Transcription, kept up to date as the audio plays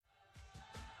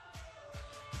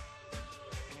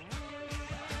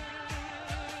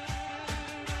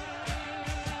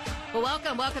Well,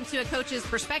 welcome to A Coach's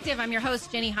Perspective. I'm your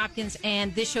host, Jenny Hopkins,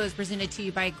 and this show is presented to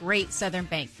you by Great Southern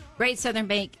Bank. Great Southern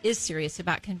Bank is serious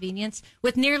about convenience.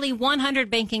 With nearly 100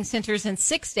 banking centers in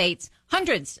 6 states,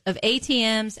 hundreds of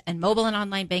ATMs, and mobile and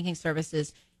online banking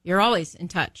services, you're always in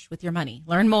touch with your money.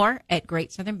 Learn more at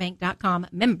greatsouthernbank.com,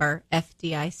 member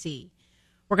FDIC.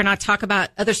 We're going to talk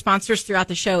about other sponsors throughout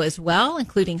the show as well,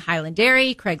 including Highland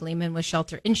Dairy, Craig Lehman with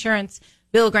Shelter Insurance,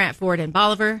 Bill Grant Ford and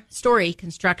Bolivar, Story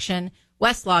Construction,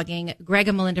 West Logging, Greg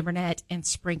and Melinda Burnett, and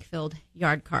Springfield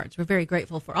Yard Cards. We're very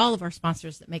grateful for all of our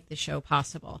sponsors that make the show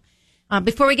possible.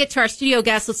 Before we get to our studio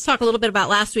guests, let's talk a little bit about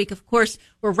last week. Of course,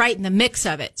 we're right in the mix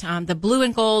of it. The blue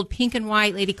and gold, pink and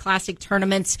white Lady Classic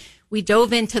tournaments. We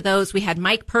dove into those. We had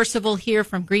Mike Percival here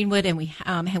from Greenwood, and we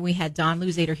had Don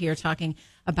Luzader here talking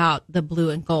about the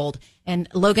blue and gold. And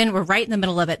Logan, we're right in the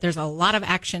middle of it. There's a lot of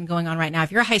action going on right now.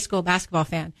 If you're a high school basketball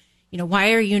fan, you know,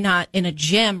 why are you not in a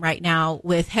gym right now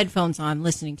with headphones on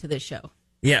listening to this show?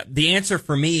 Yeah, the answer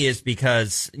for me is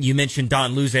because you mentioned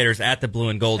Don Luzader's at the blue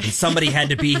and gold, and somebody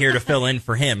had to be here to fill in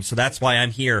for him. So that's why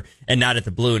I'm here and not at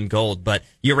the blue and gold. But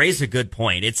you raise a good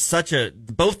point. It's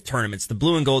both tournaments, the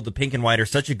blue and gold, the pink and white, are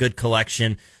such a good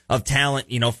collection of talent,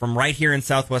 you know, from right here in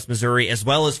Southwest Missouri, as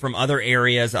well as from other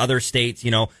areas, other states.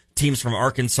 You know, teams from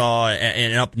Arkansas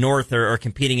and up north are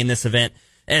competing in this event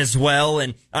as well.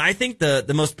 And I think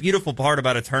the most beautiful part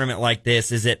about a tournament like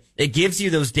this is it gives you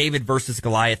those David versus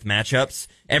Goliath matchups.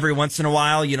 Every once in a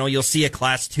while, you know, you'll see a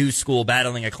Class 2 school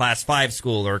battling a Class 5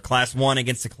 school, or a Class 1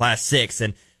 against a Class 6.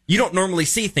 And you don't normally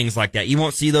see things like that. You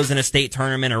won't see those in a state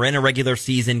tournament or in a regular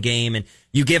season game. And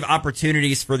you give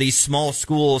opportunities for these small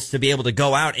schools to be able to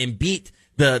go out and beat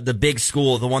the big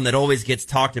school, the one that always gets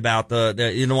talked about,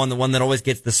 the one that always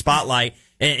gets the spotlight,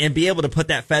 and be able to put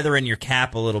that feather in your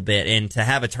cap a little bit, and to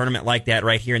have a tournament like that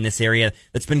right here in this area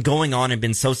that's been going on and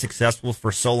been so successful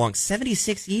for so long,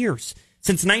 76 years.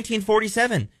 Since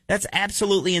 1947. That's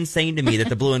absolutely insane to me that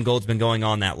the blue and gold's been going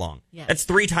on that long. Yes. That's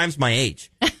 3 times my age.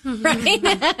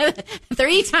 Right?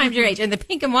 3 times your age. And the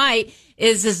pink and white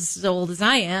is as old as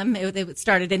I am. It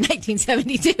started in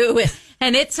 1972.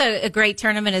 And it's a great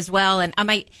tournament as well. And and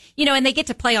they get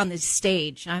to play on this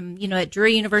stage. I'm, at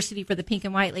Drury University for the Pink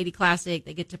and White Lady Classic.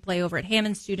 They get to play over at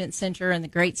Hammond Student Center and the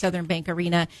Great Southern Bank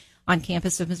Arena on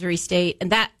campus of Missouri State.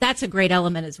 And that's a great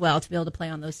element as well, to be able to play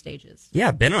on those stages.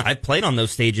 Yeah, I played on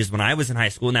those stages when I was in high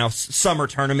school. Now, summer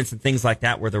tournaments and things like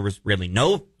that where there was really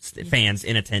no fans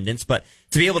in attendance. But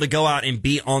to be able to go out and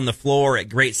be on the floor at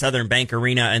Great Southern Bank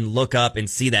Arena and look up and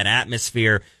see that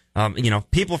atmosphere,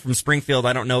 people from Springfield,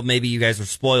 I don't know, maybe you guys are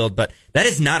spoiled, but that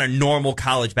is not a normal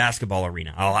college basketball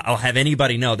arena. I'll have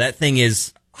anybody know that thing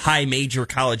is high major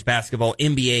college basketball,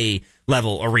 NBA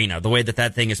level arena, the way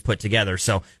that thing is put together.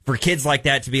 So for kids like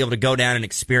that to be able to go down and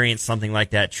experience something like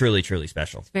that, truly, truly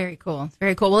special. It's very cool. It's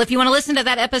very cool. Well, if you want to listen to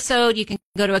that episode, you can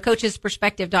go to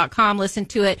acoachesperspective.com, listen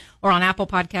to it, or on Apple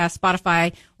Podcasts,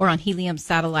 Spotify, or on Helium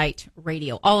Satellite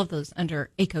Radio. All of those under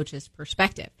A Coach's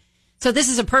Perspective. So this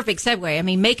is a perfect segue. I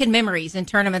mean, making memories in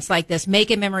tournaments like this,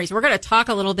 making memories. We're going to talk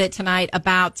a little bit tonight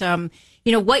about,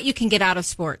 what you can get out of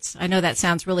sports. I know that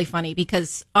sounds really funny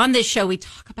because on this show, we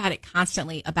talk about it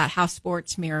constantly about how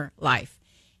sports mirror life.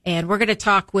 And we're going to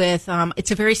talk with,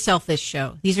 it's a very selfish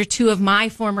show. These are 2 of my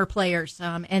former players.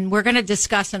 And we're going to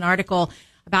discuss an article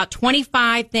about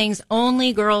 25 things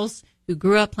only girls who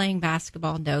grew up playing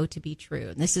basketball know to be true.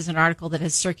 And this is an article that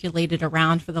has circulated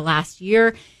around for the last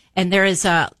year. And there's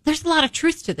a lot of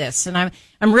truth to this, and I'm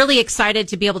really excited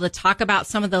to be able to talk about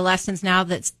some of the lessons now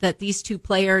that these 2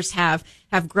 players have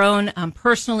grown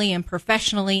personally and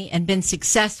professionally and been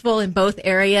successful in both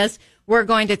areas. We're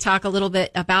going to talk a little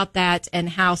bit about that and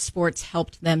how sports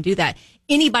helped them do that.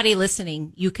 Anybody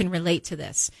listening, you can relate to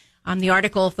this. The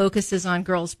article focuses on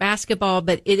girls basketball,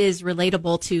 but it is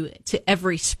relatable to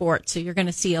every sport. So you're going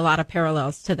to see a lot of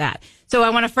parallels to that. So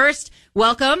I want to first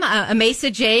welcome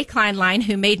Amasa J. Klineline,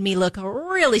 who made me look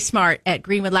really smart at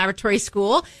Greenwood Laboratory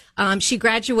School. She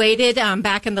graduated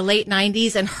back in the late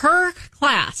 90s, and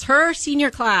her senior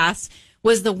class,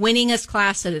 was the winningest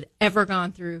class that had ever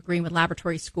gone through Greenwood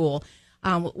Laboratory School.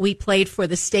 We played for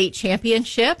the state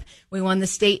championship. We won the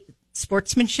state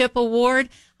sportsmanship award.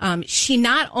 She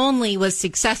not only was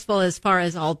successful as far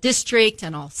as all district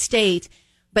and all state,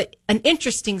 but an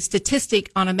interesting statistic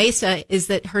on Amasa is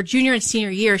that her junior and senior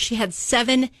year, she had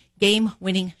 7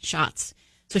 game-winning shots.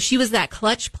 So she was that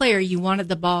clutch player you wanted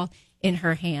the ball in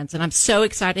her hands. And I'm so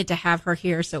excited to have her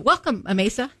here. So welcome,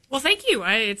 Amasa. Well, thank you.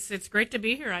 It's great to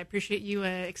be here. I appreciate you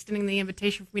extending the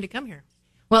invitation for me to come here.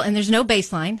 Well, and there's no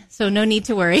baseline, so no need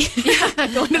to worry.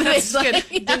 Going to the baseline.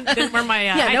 Good. Didn't wear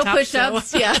my no top, push-ups.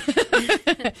 So. Yeah.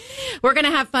 We're going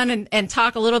to have fun and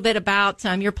talk a little bit about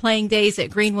your playing days at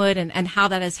Greenwood and how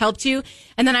that has helped you.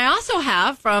 And then I also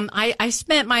have I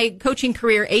spent my coaching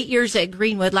career 8 years at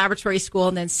Greenwood Laboratory School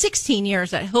and then 16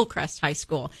 years at Hillcrest High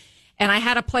School. And I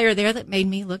had a player there that made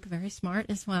me look very smart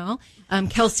as well.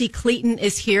 Kelsie Cleeton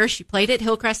is here. She played at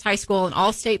Hillcrest High School, an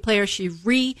all-state player. She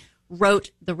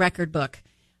rewrote the record book.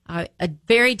 A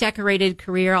very decorated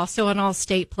career, also an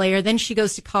all-state player. Then she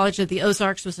goes to College of the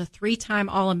Ozarks, was a 3-time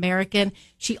All-American.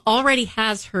 She already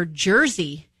has her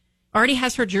jersey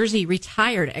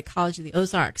retired at College of the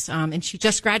Ozarks. And she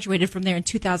just graduated from there in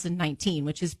 2019,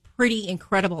 which is pretty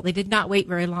incredible. They did not wait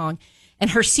very long. And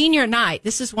her senior night,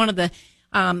 this is one of the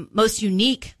most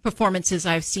unique performances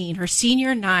I've seen. Her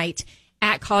senior night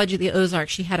at College of the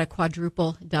Ozarks, she had a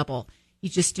quadruple double. You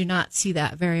just do not see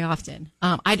that very often.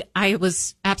 I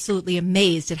was absolutely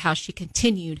amazed at how she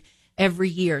continued every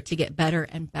year to get better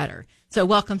and better. So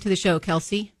welcome to the show,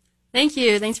 Kelsie. Thank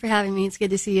you. Thanks for having me. It's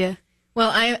good to see you.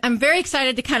 Well, I'm very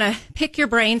excited to kind of pick your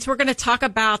brains. We're going to talk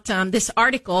about this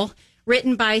article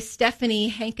written by Stephanie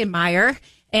Hankenmeyer,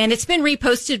 and it's been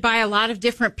reposted by a lot of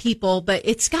different people, but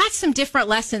it's got some different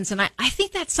lessons, and I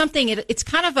think that's something, it's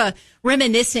kind of a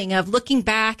reminiscing of looking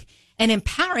back and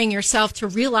empowering yourself to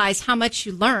realize how much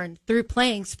you learned through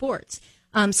playing sports.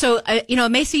 Amasa,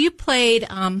 you played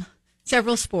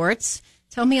several sports.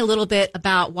 Tell me a little bit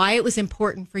about why it was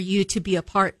important for you to be a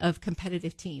part of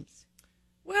competitive teams.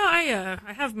 Well, I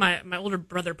have my older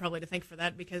brother probably to thank for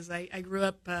that, because I grew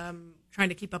up trying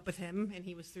to keep up with him, and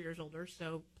he was 3 years older,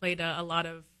 so played a lot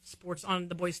of sports on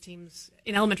the boys' teams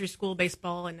in elementary school,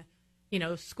 baseball and,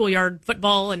 schoolyard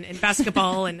football and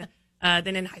basketball and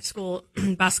then in high school,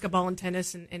 basketball and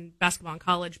tennis and basketball in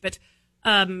college. But,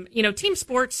 team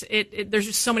sports, there's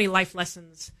just so many life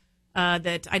lessons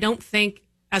that I don't think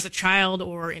as a child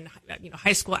or in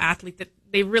high school athlete that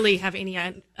they really have any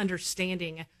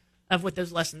understanding of what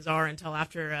those lessons are until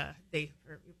after they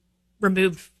are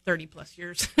removed 30 plus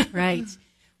years. Right.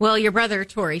 Well, your brother,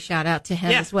 Tori, shout out to him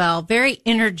as well. Very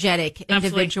energetic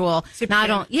individual.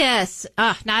 Not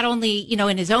only,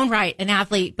 in his own right, an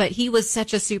athlete, but he was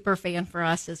such a super fan for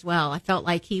us as well. I felt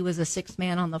like he was a sixth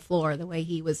man on the floor, the way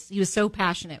he was so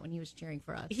passionate when he was cheering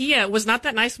for us. He was not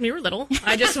that nice when we were little.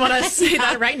 I just want to say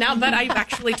that right now, but I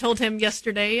actually told him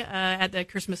yesterday at the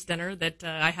Christmas dinner that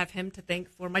I have him to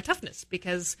thank for my toughness,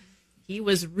 because he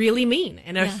was really mean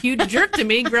and a huge jerk to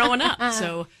me growing up.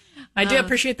 So I do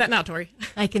appreciate that now, Tori.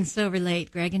 I can so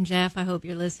relate. Greg and Jeff, I hope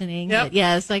you're listening. Yep. But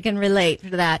yes, I can relate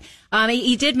to that.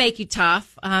 He did make you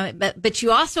tough, but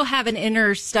you also have an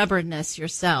inner stubbornness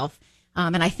yourself.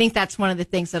 And I think that's one of the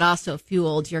things that also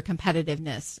fueled your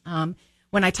competitiveness.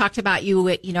 When I talked about you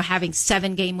at, having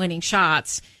 7 game-winning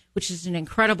shots, which is an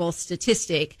incredible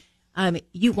statistic,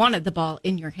 you wanted the ball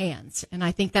in your hands. And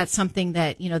I think that's something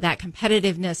that, that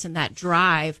competitiveness and that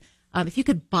drive, if you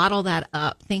could bottle that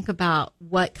up, think about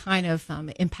what kind of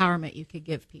empowerment you could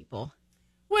give people.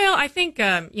 Well, I think,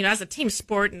 as a team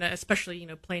sport, and especially,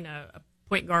 playing a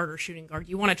point guard or shooting guard,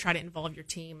 you want to try to involve your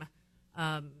team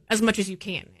as much as you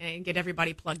can and get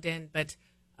everybody plugged in. But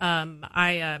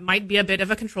I might be a bit of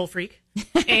a control freak.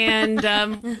 And,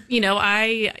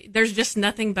 there's just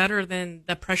nothing better than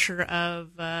the pressure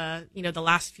of, the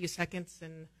last few seconds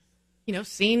and,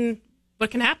 seeing what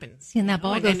can happen. Seeing that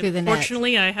ball go through the net.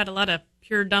 Fortunately, I had a lot of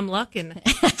pure dumb luck and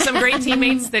some great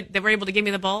teammates that were able to give me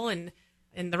the ball and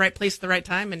in the right place at the right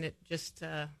time. And it just,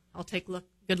 I'll take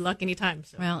good luck anytime.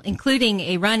 So. Well, including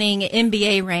a running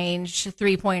NBA range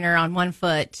 3-pointer on 1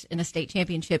 foot in a state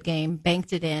championship game,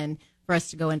 banked it in for us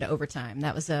to go into overtime.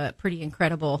 That was a pretty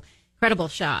incredible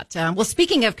shot. Well,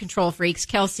 speaking of control freaks,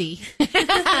 Kelsie,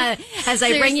 as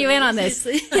I bring you in on this,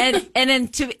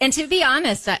 and to be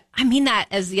honest, I mean that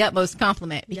as the utmost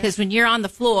compliment, because when you're on the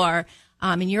floor,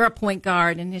 and you're a point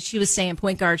guard, and as she was saying,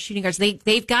 point guards, shooting guards,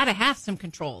 they've got to have some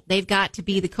control. They've got to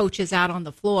be the coaches out on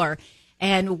the floor.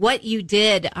 And what you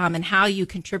did, and how you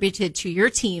contributed to your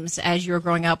teams as you were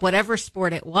growing up, whatever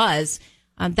sport it was,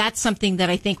 that's something that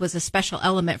I think was a special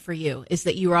element for you, is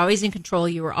that you were always in control.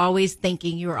 You were always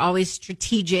thinking. You were always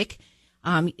strategic.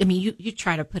 You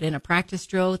try to put in a practice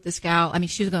drill with this gal. I mean,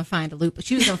 she was going to find a loop, but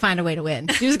she was going to find a way to win.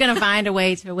 She was going to find a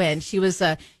way to win. She was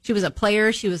a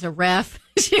player. She was a ref.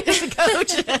 She was a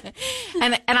coach.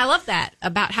 and I love that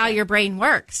about how your brain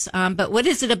works. But what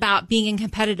is it about being in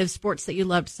competitive sports that you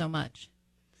loved so much?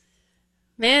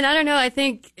 Man, I don't know. I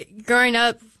think growing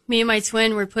up, me and my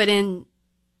twin were put in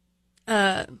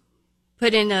an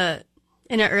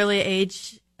early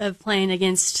age of playing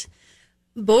against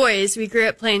boys. We grew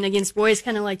up playing against boys,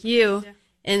 kind of like you.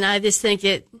 And I just think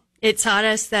it taught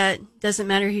us that doesn't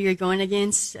matter who you're going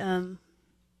against. We're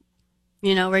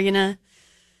going to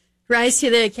rise to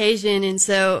the occasion. And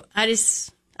so I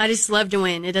just love to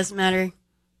win. It doesn't matter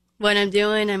what I'm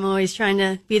doing. I'm always trying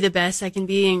to be the best I can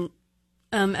be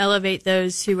and elevate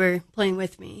those who are playing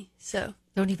with me. So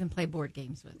don't even play board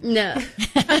games with me. No.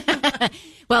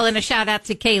 Well, and a shout out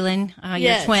to Kaylin,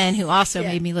 your twin, who also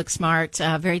made me look smart.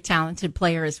 Very talented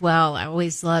player as well. I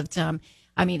always loved,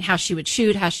 how she would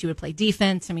shoot, how she would play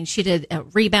defense. I mean, she did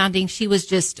rebounding. She was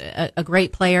just a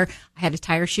great player. I had to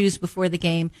tie her shoes before the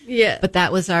game. Yeah. But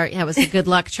that was a good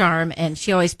luck charm, and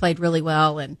she always played really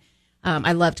well. And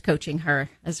I loved coaching her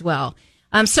as well.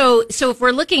 So if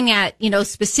we're looking at,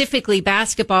 specifically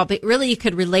basketball, but really you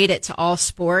could relate it to all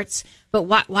sports. But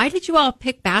why did you all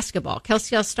pick basketball?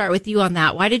 Kelsie, I'll start with you on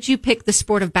that. Why did you pick the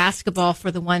sport of basketball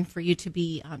for the one for you to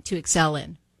be, to excel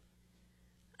in?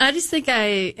 I just think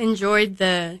I enjoyed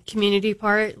the community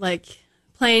part, like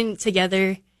playing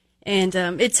together. And,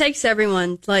 it takes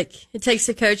everyone, like it takes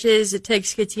the coaches, it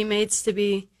takes good teammates to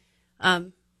be,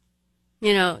 to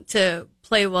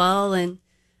play well. And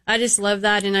I just love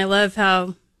that. And I love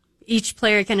how each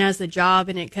player kind of has the job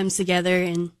and it comes together.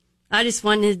 And I just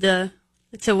wanted to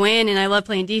win. And I love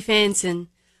playing defense and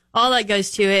all that goes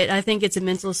to it. I think it's a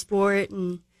mental sport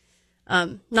and,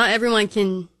 not everyone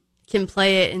can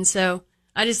play it. And so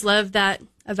I just love that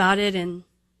about it. And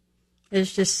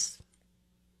it's just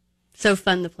so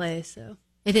fun to play. So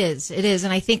it is.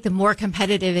 And I think the more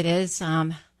competitive it is,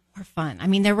 more fun. I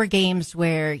mean, there were games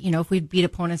where, if we beat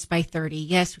opponents by 30,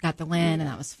 yes, we got the win and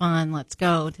that was fun. Let's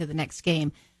go to the next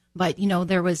game. But,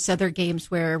 there was other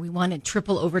games where we won in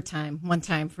triple overtime one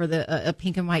time for a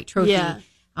pink and white trophy. Yeah.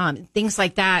 Things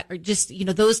like that, or just,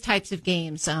 those types of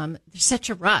games. There's such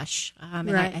a rush.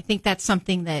 And right. I think that's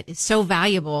something that is so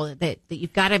valuable that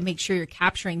you've got to make sure you're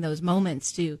capturing those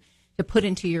moments to put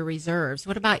into your reserves.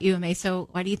 What about you, Amasa?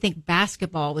 Why do you think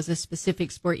basketball was a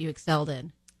specific sport you excelled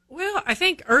in? Well, I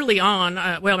think early on,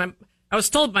 I was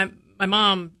told by my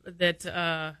mom that,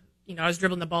 I was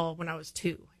dribbling the ball when I was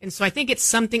 2. And so I think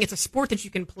it's a sport that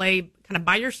you can play kind of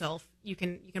by yourself. You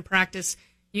can practice.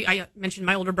 I mentioned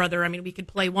my older brother. I mean, we could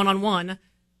play one-on-one,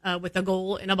 with a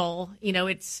goal and a ball.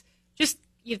 It's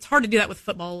hard to do that with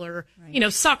football or,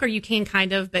 right. Soccer you can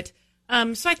kind of. But,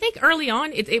 so I think early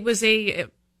on it was a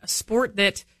sport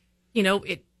that,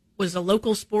 it was a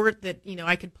local sport that,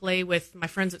 I could play with my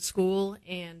friends at school.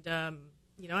 And,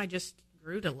 I just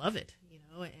grew to love it, and,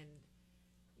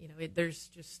 there's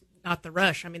just not the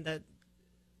rush. I mean,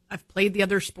 I've played the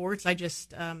other sports. I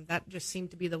just, that just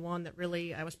seemed to be the one that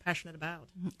really I was passionate about.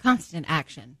 Constant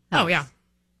action. Oh, yeah.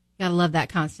 Gotta love that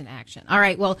constant action. All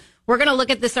right. Well, we're going to look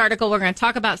at this article. We're going to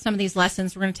talk about some of these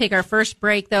lessons. We're going to take our first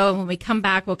break, though. And when we come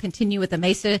back, we'll continue with the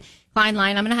Amasa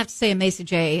Klineline. I'm going to have to say Amasa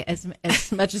J as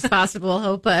much as possible.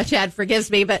 Hope Chad forgives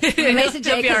me. But Amasa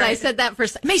J, because I said that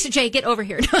first. Amasa J, get over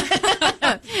here.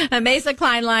 Amasa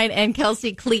Klineline and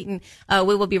Kelsie Cleeton.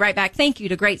 We will be right back. Thank you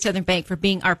to Great Southern Bank for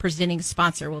being our presenting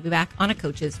sponsor. We'll be back on A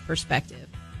Coach's Perspective.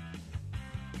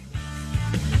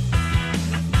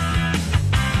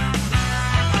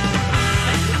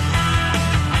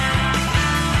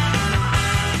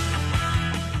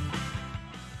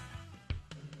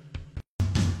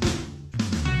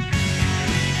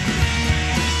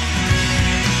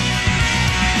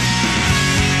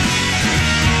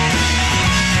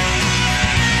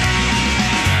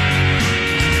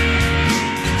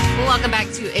 Welcome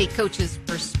back to A Coach's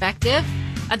Perspective.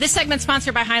 This segment's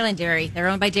sponsored by Highland Dairy. They're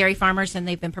owned by dairy farmers, and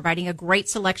they've been providing a great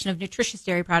selection of nutritious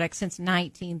dairy products since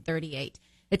 1938.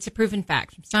 It's a proven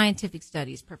fact from scientific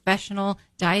studies, professional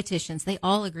dietitians. They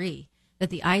all agree that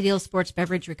the ideal sports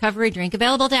beverage recovery drink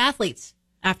available to athletes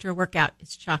after a workout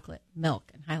is chocolate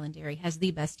milk. And Highland Dairy has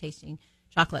the best tasting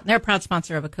chocolate. And they're a proud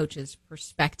sponsor of A Coach's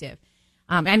Perspective.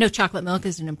 I know chocolate milk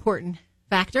is an important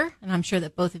factor, and I'm sure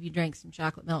that both of you drank some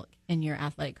chocolate milk in your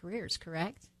athletic careers,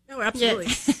 correct? Oh, absolutely.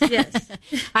 Yes.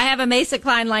 I have Amasa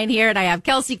Klineline here, and I have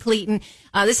Kelsie Cleeton.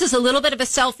 This is a little bit of a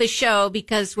selfish show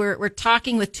because we're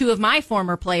talking with two of my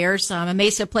former players.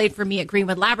 Amasa played for me at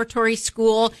Greenwood Laboratory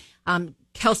School.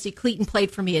 Kelsie Cleeton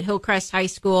played for me at Hillcrest High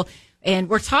School. And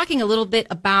we're talking a little bit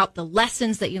about the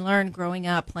lessons that you learned growing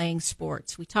up playing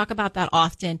sports. We talk about that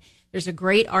often. There's a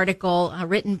great article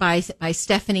written by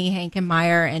Stephanie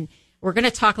Hankenmeyer, and we're going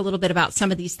to talk a little bit about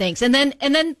some of these things. And then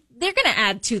they're going to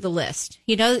add to the list.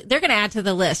 They're going to add to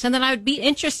the list. And then I would be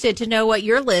interested to know what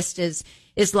your list is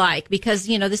like, because,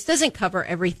 this doesn't cover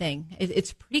everything. It's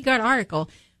a pretty good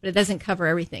article, but it doesn't cover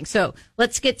everything. So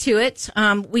let's get to it.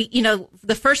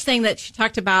 The first thing that she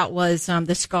talked about was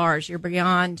the scars. You're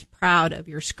beyond proud of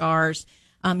your scars.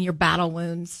 your battle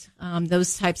wounds,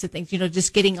 those types of things,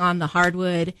 just getting on the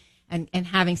hardwood and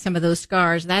having some of those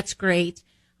scars. That's great.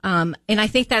 And I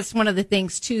think that's one of the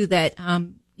things too that, a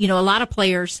lot of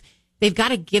players, they've got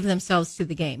to give themselves to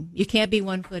the game. You can't be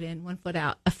 1 foot in, 1 foot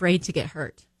out, afraid to get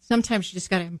hurt. Sometimes you just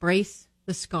got to embrace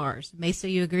the scars. Mesa,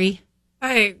 you agree?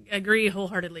 I agree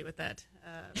wholeheartely with that.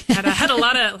 Had a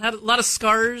lot of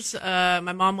scars.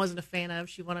 My mom wasn't a fan of.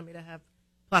 She wanted me to have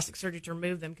plastic surgery to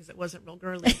remove them because it wasn't real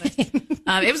girly.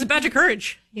 But it was a badge of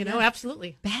courage.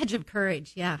 Absolutely. Badge of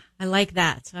courage. Yeah, I like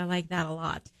that. I like that a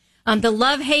lot. The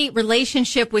love-hate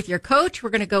relationship with your coach. We're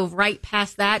going to go right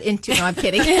past that into. No, I'm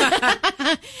kidding.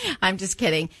 I'm just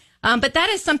kidding. But that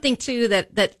is something too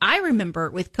that I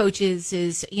remember with coaches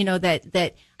is,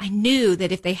 that I knew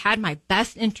that if they had my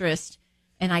best interest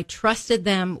and I trusted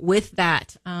them with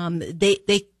that,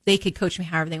 they could coach me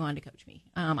however they wanted to coach me.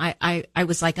 I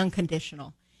was like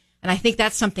unconditional. And I think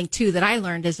that's something too that I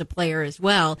learned as a player as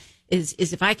well is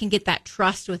if I can get that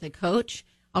trust with a coach,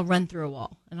 I'll run through a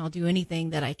wall and I'll do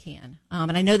anything that I can.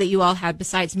 And I know that you all had,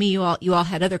 besides me, you all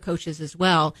had other coaches as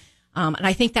well. And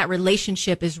I think that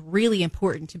relationship is really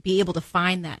important to be able to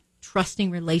find that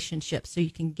trusting relationship so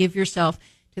you can give yourself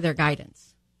to their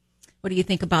guidance. What do you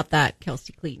think about that,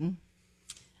 Kelsie, Cleeton?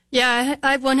 Yeah,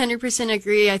 I 100%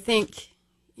 agree. I think,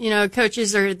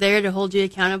 coaches are there to hold you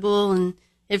accountable. And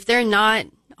if they're not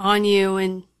on you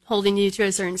and holding you to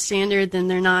a certain standard, then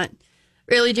they're not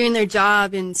really doing their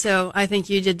job. And so I think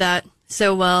you did that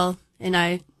so well. And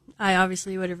I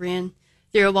obviously would have ran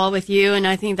through a wall with you. And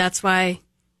I think that's why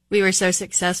we were so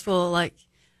successful, like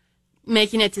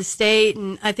making it to state.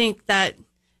 And I think that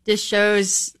just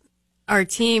shows our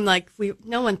team, like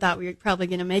no one thought we were probably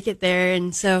going to make it there.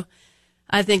 And so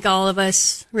I think all of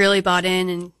us really bought in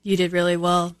and you did really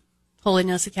well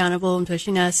holding us accountable and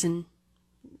pushing us. And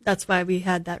that's why we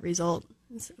had that result.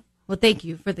 So. Well, thank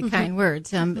you for the kind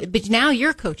words. But now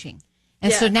you're coaching.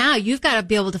 And so now you've got to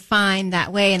be able to find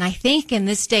that way. And I think in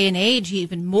this day and age,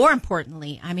 even more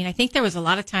importantly, I think there was a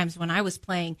lot of times when I was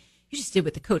playing, you just did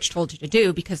what the coach told you to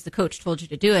do because the coach told you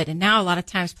to do it. And now a lot of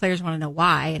times players want to know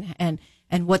why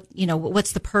and what,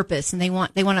 what's the purpose, and they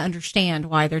want to understand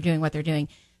why they're doing what they're doing.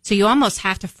 So you almost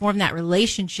have to form that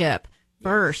relationship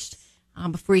first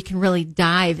before you can really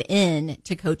dive in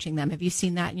to coaching them. Have you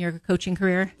seen that in your coaching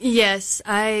career? Yes,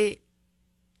 I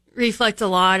reflect a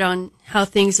lot on how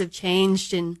things have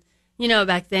changed. And,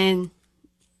 back then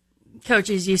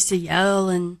coaches used to yell,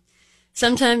 and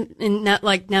sometimes,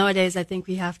 like nowadays, I think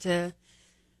we have to,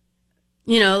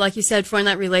 like you said, form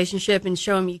that relationship and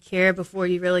show them you care before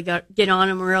you really get on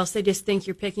them, or else they just think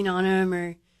you're picking on them,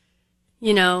 or,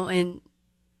 and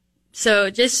so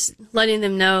just letting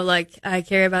them know, like, I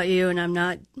care about you and I'm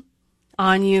not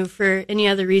on you for any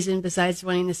other reason besides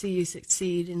wanting to see you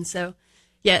succeed. And so,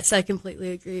 yes, I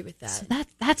completely agree with that. So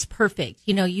that's perfect.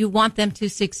 You want them to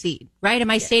succeed, right? Am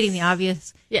I stating the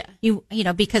obvious? Yeah.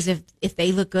 Because if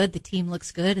they look good, the team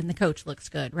looks good and the coach looks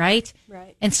good, right?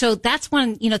 Right. And so that's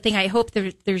one, thing I hope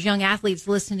there's young athletes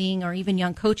listening or even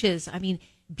young coaches.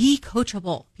 Be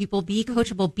coachable. People be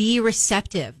coachable. Be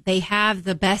receptive. They have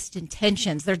the best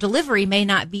intentions. Their delivery may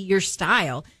not be your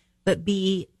style, but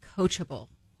be coachable.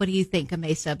 What do you think,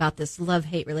 Amasa, about this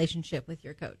love-hate relationship with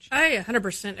your coach? I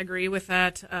 100% agree with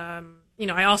that.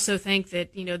 I also think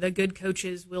that, the good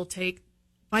coaches will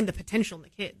find the potential in the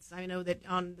kids. I know that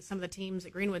on some of the teams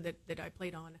at Greenwood that I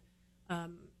played on,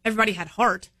 everybody had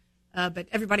heart, but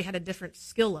everybody had a different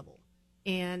skill level.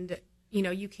 And,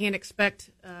 you can't expect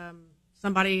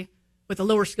somebody with a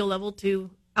lower skill level to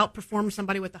outperform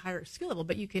somebody with a higher skill level,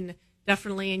 but you can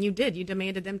definitely, and you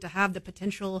demanded them to have the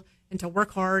potential and to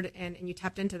work hard, and you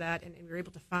tapped into that, and we were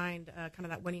able to find kind of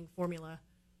that winning formula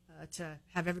to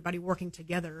have everybody working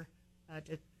together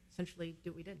to essentially do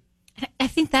what we did. I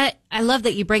think that I love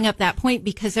that you bring up that point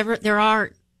because there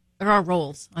are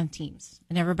roles on teams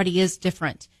and everybody is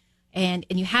different. And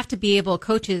you have to be able,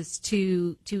 coaches,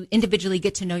 to individually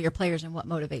get to know your players and what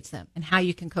motivates them and how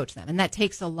you can coach them. And that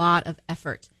takes a lot of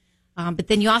effort. But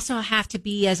then you also have to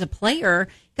be, as a player,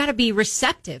 got to be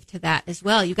receptive to that as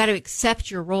well. You got to accept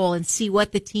your role and see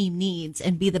what the team needs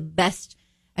and be the best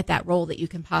at that role that you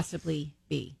can possibly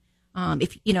be.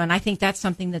 And I think that's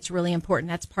something that's really important.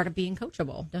 That's part of being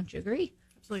coachable. Don't you agree?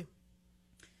 Absolutely.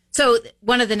 So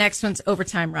one of the next one's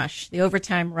overtime rush. The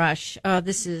overtime rush.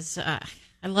 This is.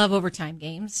 I love overtime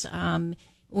games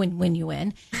when you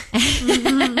win.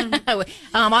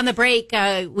 On the break,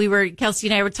 Kelsie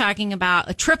and I were talking about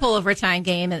a triple overtime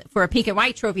game for a pink and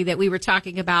white trophy that we were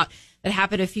talking about that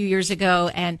happened a few years ago.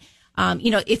 And,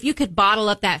 if you could bottle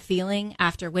up that feeling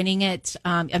after winning it,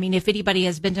 if anybody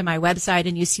has been to my website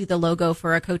and you see the logo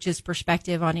for A Coach's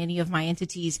Perspective on any of my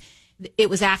entities, it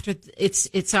was after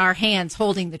it's our hands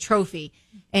holding the trophy.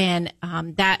 And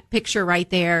that picture right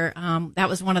there, that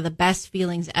was one of the best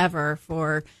feelings ever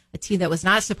for a team that was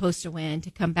not supposed to win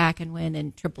to come back and win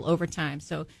in triple overtime.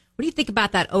 So what do you think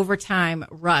about that overtime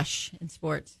rush in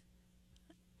sports?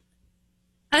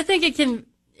 I think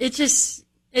it's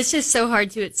just so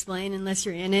hard to explain unless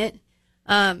you're in it.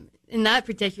 In that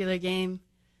particular game,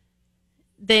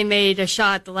 they made a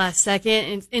shot at the last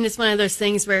second, and it's one of those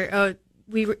things where,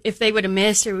 if they would have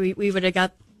missed or we would have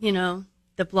got,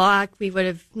 the block, we would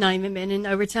have not even been in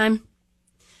overtime.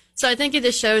 So I think it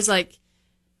just shows like,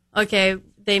 okay,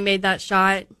 they made that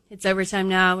shot. It's overtime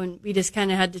now, and we just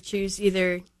kind of had to choose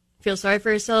either feel sorry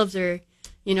for ourselves or,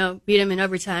 beat them in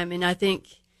overtime. And I think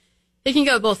it can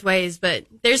go both ways, but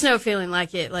there's no feeling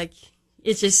like it. Like,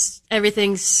 it's just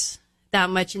everything's that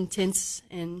much intense,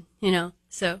 and,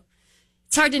 so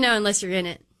it's hard to know unless you're in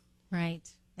it. Right.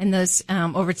 And those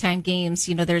overtime games,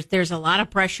 there's a lot of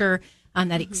pressure on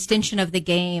that extension of the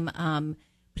game.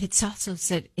 But it's also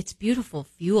it's beautiful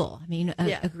fuel. I mean,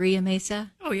 agree,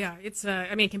 Amasa? Oh yeah, it's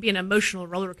it can be an emotional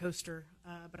roller coaster,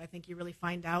 but I think you really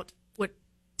find out what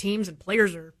teams and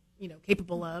players are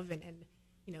capable of, and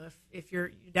if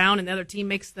you're down and the other team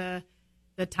makes the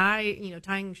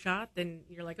tying shot, then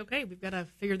you're like, okay, we've got to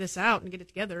figure this out and get it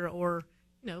together, or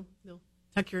they'll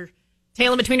tuck your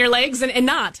tail in between your legs and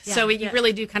not. Yeah, so you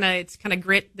really do it's kind of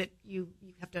grit that you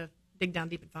have to dig down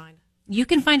deep and find. You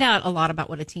can find out a lot about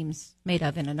what a team's made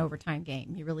of in an overtime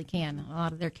game. You really can. A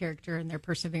lot of their character and their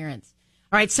perseverance.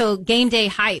 All right, so game day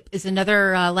hype is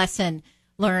another lesson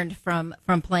learned from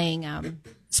playing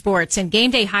sports. And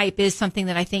game day hype is something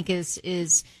that I think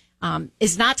is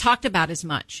not talked about as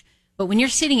much. But when you're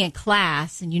sitting in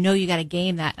class and you got a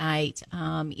game that night,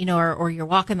 or you're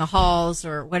walking the halls,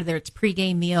 or whether it's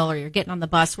pregame meal or you're getting on the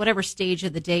bus, whatever stage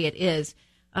of the day it is,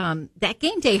 that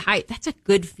game day hype, that's a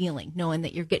good feeling, knowing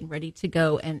that you're getting ready to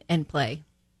go and play.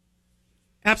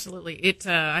 Absolutely.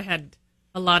 I had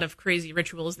a lot of crazy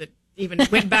rituals that even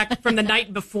went back from the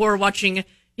night before, watching,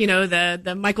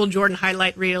 the Michael Jordan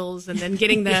highlight reels, and then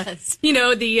getting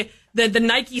the, the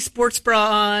Nike sports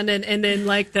bra on, and then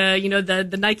like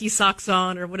the Nike socks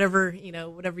on, or whatever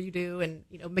you do, and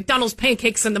McDonald's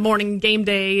pancakes in the morning game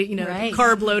day, right.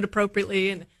 Carb load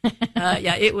appropriately, and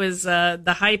it was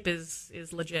the hype is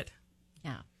legit.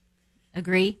 Yeah,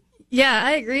 agree. Yeah,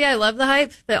 I agree. I love the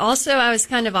hype, but also I was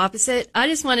kind of opposite. I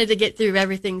just wanted to get through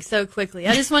everything so quickly.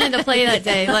 I just wanted to play that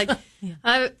day. Like,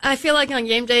 I feel like on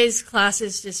game days,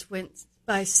 classes just went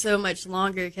by so much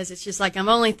longer, because it's just like I'm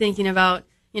only thinking about,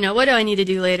 what do I need to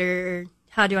do later, or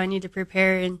how do I need to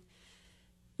prepare, and,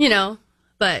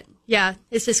 but yeah,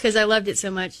 it's just because I loved it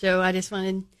so much, so I just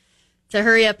wanted to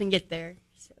hurry up and get there.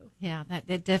 Yeah,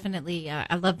 that definitely.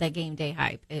 I love that game day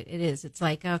hype. It is. It's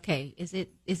like, okay, is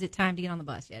it time to get on the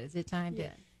bus yet? Is it time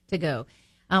to go,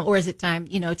 or is it time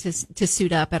to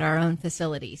suit up at our own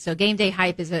facility? So game day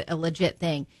hype is a legit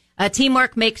thing.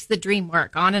 Teamwork makes the dream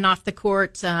work. On and off the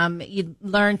court, you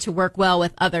learn to work well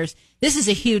with others. This is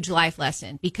a huge life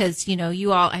lesson, because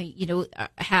you all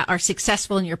are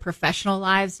successful in your professional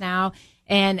lives now,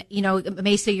 and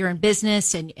Mesa, you're in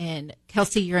business, and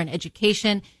Kelsie, you're in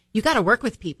education. You got to work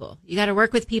with people. You got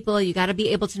to be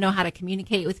able to know how to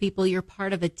communicate with people. You're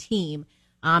part of a team.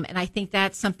 And I think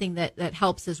that's something that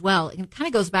helps as well. It kind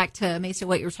of goes back to, Mesa,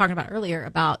 what you were talking about earlier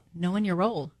about knowing your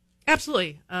role.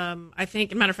 Absolutely. I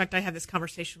think, as a matter of fact, I have this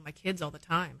conversation with my kids all the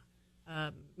time.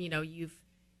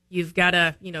 You've got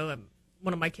to,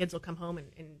 one of my kids will come home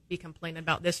and be complaining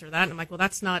about this or that. And I'm like, well,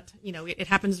 that's not, it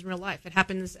happens in real life. It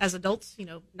happens as adults.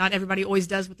 Not everybody always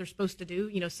does what they're supposed to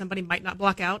do. Somebody might not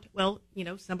block out. Well,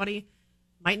 somebody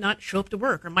might not show up to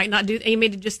work, or might not do, and you may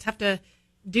just have to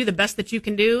do the best that you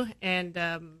can do, and,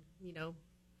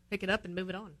 pick it up and move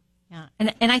it on. Yeah.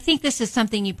 And I think this is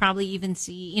something you probably even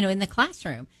see, in the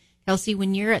classroom. Kelsie,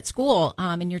 when you're at school,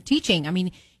 and you're teaching, I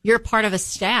mean, you're part of a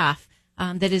staff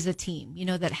that is a team,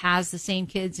 that has the same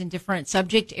kids in different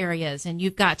subject areas, and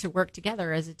you've got to work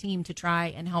together as a team to try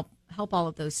and help all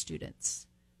of those students.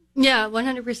 Yeah,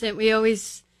 100%. We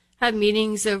always have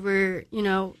meetings over,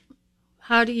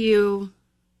 how do you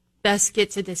best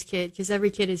get to this kid? Because every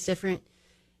kid is different.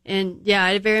 And yeah,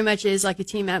 it very much is like a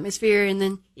team atmosphere. And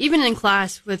then even in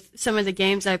class with some of the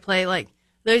games I play, like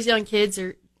those young kids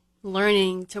are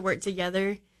learning to work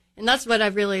together. And that's what I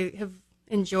really have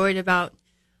enjoyed about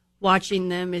watching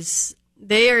them, is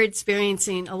they are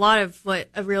experiencing a lot of what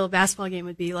a real basketball game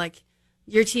would be like.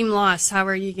 Your team lost. How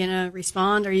are you going to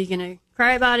respond? Are you going to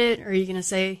cry about it? Or are you going to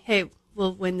say, hey,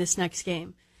 we'll win this next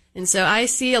game? And so I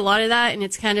see a lot of that, and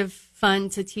it's kind of fun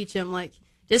to teach them, like,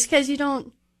 just because you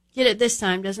don't get it this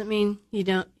time doesn't mean you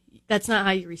don't, that's not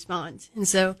how you respond. And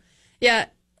so yeah,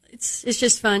 it's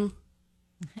just fun.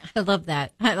 I love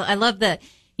that. I love the,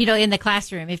 you know, in the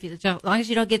classroom, as long as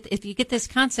you don't if you get this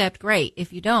concept, great.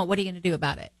 If you don't, what are you going to do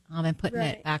about it? And putting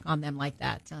it back on them like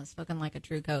that. Spoken like a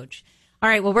true coach. All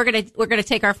right. Well, we're going to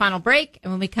take our final break.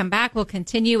 And when we come back, we'll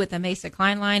continue with the Amasa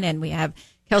Klineline. And we have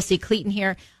Kelsie, Cleeton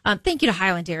here. Thank you to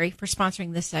Highland Dairy for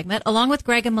sponsoring this segment, along with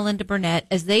Greg and Melinda Burnett,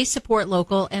 as they support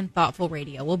local and thoughtful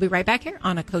radio. We'll be right back here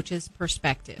on A Coach's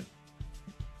Perspective.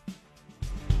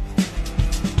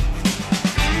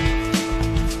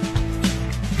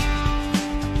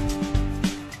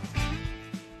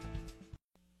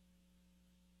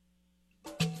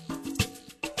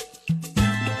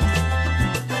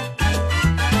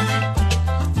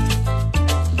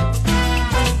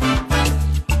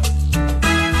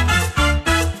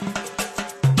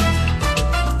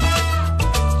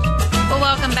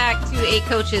 A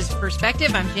Coach's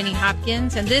Perspective. I'm Jenny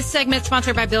Hopkins, and this segment is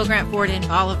sponsored by Bill Grant Ford in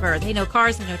Bolivar. They know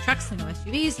cars, they know trucks, they know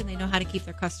SUVs, and they know how to keep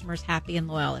their customers happy and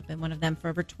loyal. I've been one of them for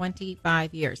over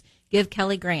 25 years. Give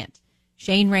Kelly Grant,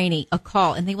 Shane Rainey a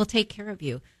call, and they will take care of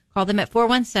you. Call them at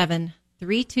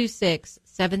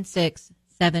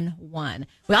 417-326-7671.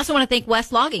 We also want to thank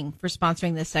West Logging for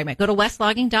sponsoring this segment. Go to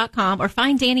westlogging.com or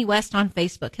find Danny West on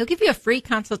Facebook. He'll give you a free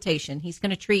consultation. He's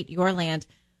going to treat your land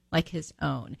like his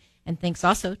own. And thanks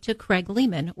also to Craig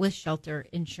Lehman with Shelter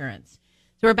Insurance.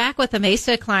 So we're back with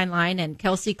Amasa Klineline and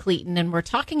Kelsie Cleeton, and we're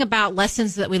talking about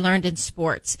lessons that we learned in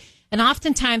sports. And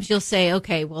oftentimes you'll say,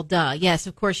 okay, well, duh, yes,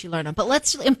 of course you learn them. But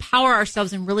let's empower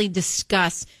ourselves and really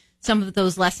discuss some of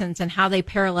those lessons and how they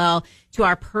parallel to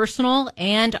our personal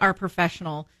and our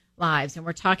professional lives. And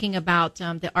we're talking about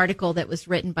the article that was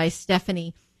written by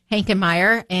Stephanie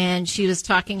Hankenmeyer, and she was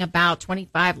talking about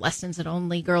 25 lessons that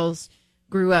only girls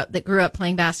grew up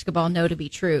playing basketball know to be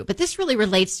true. But this really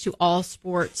relates to all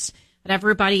sports. But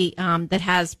everybody that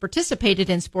has participated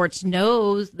in sports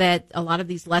knows that a lot of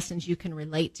these lessons you can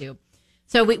relate to.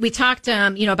 So we talked,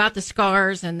 about the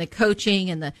scars and the coaching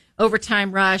and the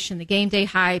overtime rush and the game day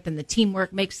hype and the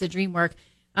teamwork makes the dream work.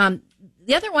 The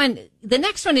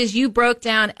next one is you broke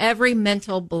down every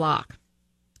mental block.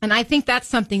 And I think that's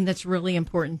something that's really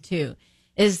important too,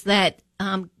 is that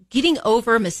getting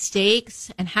over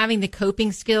mistakes and having the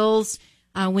coping skills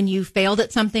when you failed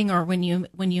at something or when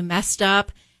you messed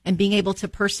up, and being able to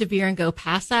persevere and go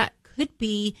past that could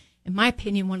be, in my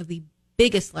opinion, one of the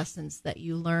biggest lessons that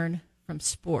you learn from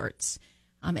sports,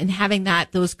 and having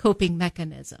those coping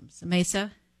mechanisms.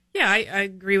 Amasa? Yeah, I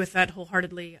agree with that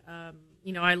wholeheartedly.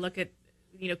 I look at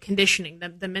conditioning,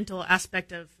 the mental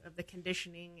aspect of the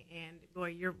conditioning, and boy,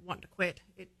 you're wanting to quit.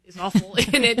 It is awful.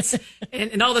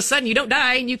 and all of a sudden you don't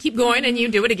die and you keep going and you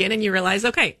do it again and you realize,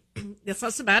 okay, that's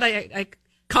not so bad. I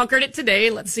conquered it today.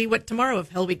 Let's see what tomorrow of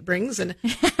Hell Week brings. And,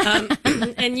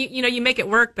 and you make it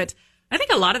work. But I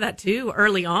think a lot of that too,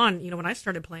 early on, when I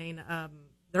started playing,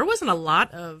 there wasn't a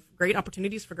lot of great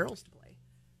opportunities for girls to play,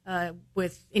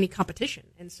 with any competition.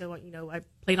 And so, I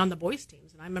played on the boys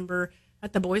teams, and I remember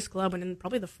at the boys club, and in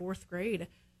probably the fourth grade,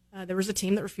 there was a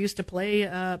team that refused to play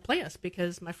us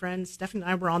because my friend Stephanie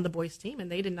and I were on the boys team, and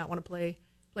they did not want to play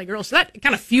girls. So that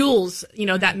kind of fuels,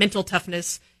 that mental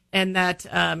toughness, and that,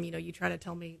 you try to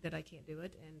tell me that I can't do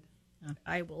it, and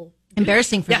I will.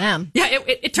 Embarrassing for them. Yeah,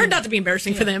 it turned out to be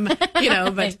embarrassing for them, but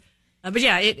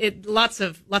yeah, it lots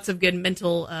of good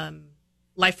mental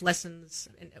life lessons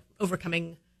and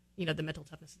overcoming the mental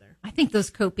toughness there. I think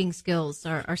those coping skills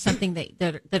are something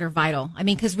that are vital. I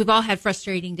mean, because we've all had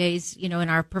frustrating days, in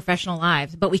our professional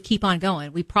lives, but we keep on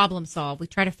going. We problem solve. We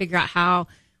try to figure out how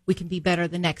we can be better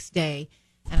the next day.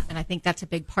 And I think that's a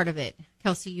big part of it.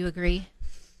 Kelsie, you agree?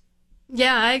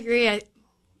 Yeah, I agree. I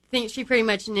think she pretty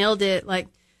much nailed it. Like,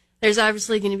 there's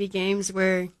obviously going to be games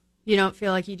where you don't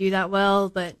feel like you do that well,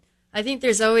 but I think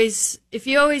there's always, if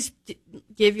you always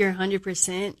give your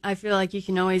 100%, I feel like you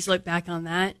can always look back on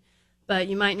that. But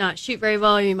you might not shoot very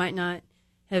well, or you might not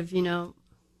have,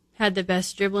 had the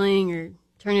best dribbling or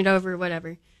turn it over or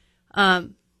whatever.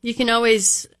 You can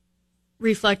always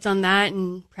reflect on that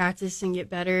and practice and get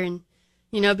better and,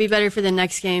 be better for the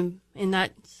next game. And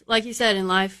that, like you said, in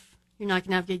life, you're not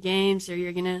going to have good games, or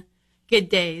you're going to good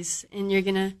days, and you're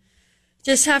going to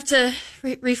just have to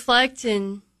reflect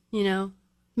and,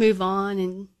 move on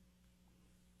and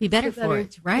be better for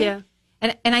it, right? Yeah.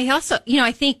 And I also,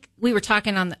 I think we were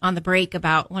talking on the break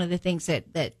about one of the things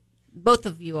that both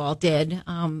of you all did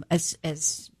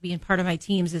as being part of my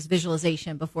teams is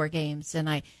visualization before games. And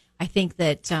I think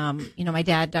that, my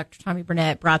dad, Dr. Tommy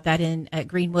Burnett, brought that in at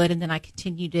Greenwood, and then I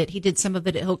continued it. He did some of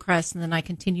it at Hillcrest, and then I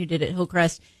continued it at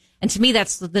Hillcrest. And to me,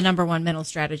 that's the number one mental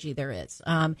strategy there is.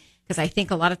 Because I think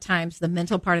a lot of times the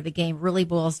mental part of the game really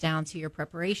boils down to your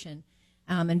preparation.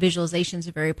 And visualization is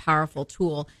a very powerful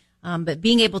tool. But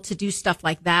being able to do stuff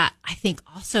like that, I think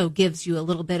also gives you a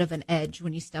little bit of an edge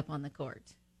when you step on the court.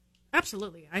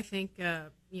 Absolutely. I think,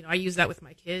 I use that with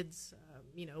my kids,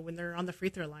 when they're on the free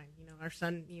throw line. Our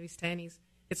son, he's 10, he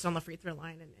gets on the free throw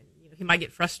line and he might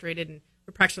get frustrated and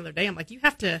we're practicing another day. I'm like, you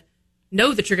have to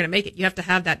know that you're going to make it. You have to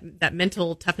have that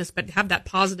mental toughness, but have that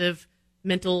positive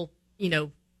mental,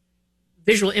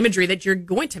 visual imagery that you're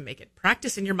going to make it.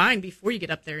 Practice in your mind before you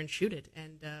get up there and shoot it.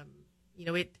 And,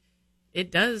 it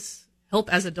does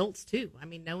help as adults too. I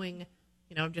mean, knowing,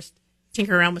 just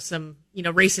tinker around with some,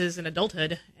 races in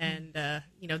adulthood. And,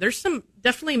 there's some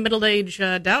definitely middle-age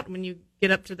doubt when you get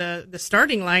up to the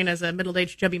starting line as a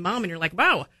middle-aged chubby mom and you're like,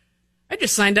 wow, I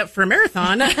just signed up for a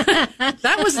marathon.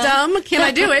 That was dumb. Can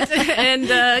I do it? And,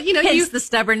 Hence the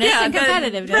stubbornness and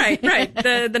competitiveness. Right.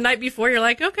 The night before you're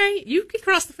like, okay, you can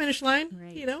cross the finish line,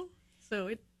 so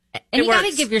and you got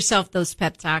to give yourself those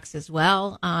pep talks as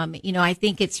well. I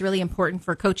think it's really important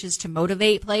for coaches to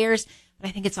motivate players, but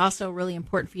I think it's also really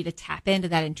important for you to tap into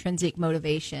that intrinsic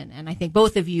motivation. And I think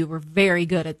both of you were very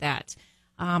good at that.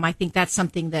 I think that's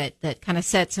something that kind of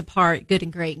sets apart good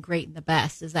and great and the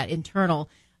best is that internal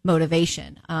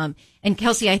motivation. And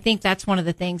Kelsie, I think that's one of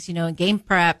the things, in game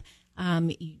prep,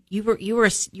 you were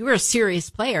a serious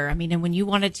player. I mean, and when you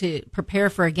wanted to prepare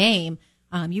for a game,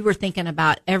 you were thinking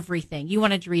about everything. You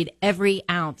wanted to read every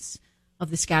ounce of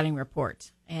the scouting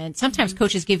report. And sometimes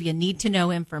coaches give you need to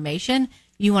know information.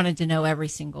 You wanted to know every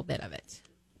single bit of it.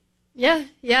 Yeah.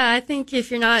 I think if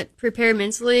you're not prepared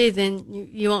mentally, then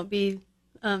you won't be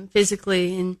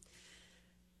physically. And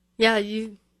yeah,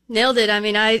 you nailed it. I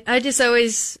mean, I just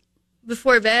always,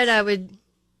 before bed, I would,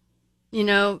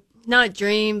 not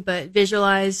dream, but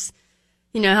visualize,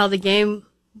 how the game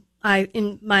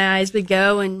in my eyes would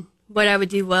go and what I would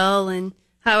do well and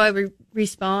how I would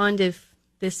respond if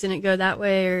this didn't go that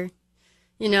way or,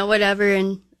 whatever.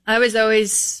 And I was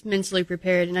always mentally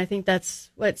prepared. And I think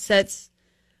that's what sets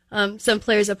some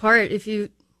players apart. If you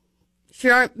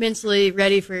aren't mentally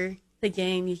ready for the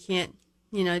game, you can't,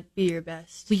 be your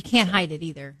best. Well, you can't hide it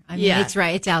either. I mean, it's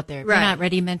right. It's out there. If you're not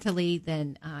ready mentally,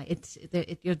 then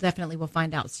you definitely will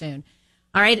find out soon.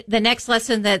 All right. The next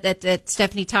lesson that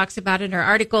Stephanie talks about in her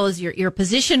article is your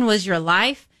position was your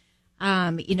life.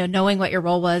 Knowing what your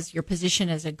role was, your position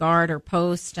as a guard or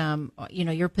post,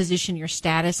 your position, your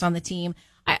status on the team.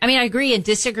 I mean, I agree and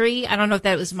disagree. I don't know if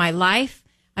that was my life.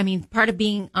 I mean, part of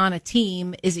being on a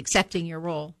team is accepting your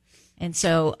role. And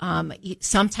so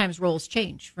sometimes roles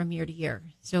change from year to year.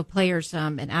 So players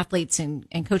and athletes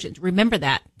and coaches, remember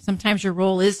that. Sometimes your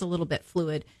role is a little bit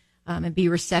fluid and be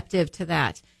receptive to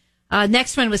that.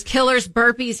 Next one was killers,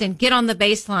 burpees, and get on the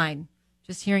baseline.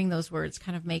 Just hearing those words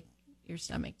kind of make your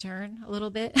stomach turn a little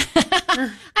bit.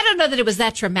 I don't know that it was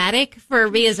that traumatic for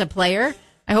me as a player.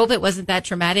 I hope it wasn't that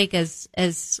traumatic as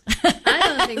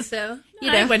I don't think so.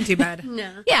 It wasn't too bad.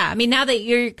 No. Yeah, I mean, now that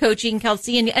you're coaching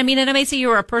Kelsie, and I may say you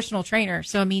were a personal trainer,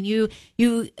 so I mean, you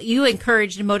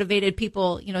encouraged and motivated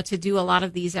people, to do a lot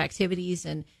of these activities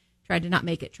and tried to not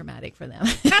make it traumatic for them.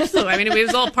 Absolutely. I mean, it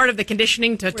was all part of the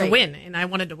conditioning to win, and I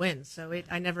wanted to win, so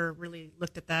I never really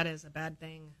looked at that as a bad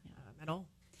thing at all.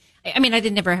 I mean, I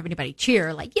didn't ever have anybody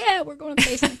cheer like, yeah, we're going to the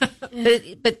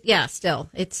basement. but yeah, still,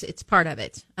 it's part of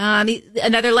it.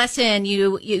 Another lesson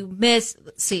you miss.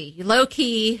 Let's see, low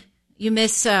key. You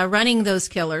miss running those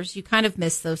killers. You kind of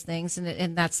miss those things,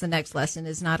 and that's the next lesson.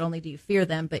 Is not only do you fear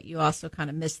them, but you also kind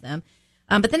of miss them.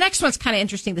 But the next one's kind of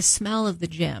interesting. The smell of the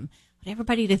gym. I want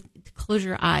everybody to close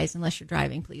your eyes, unless you're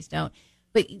driving. Please don't.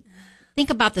 But think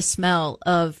about the smell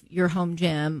of your home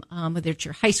gym, whether it's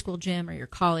your high school gym or your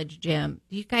college gym.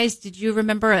 Did you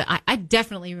remember? I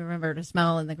definitely remember the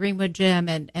smell in the Greenwood gym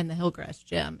and the Hillcrest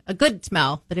gym. A good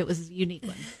smell, but it was a unique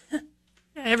one.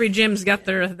 Yeah, every gym's got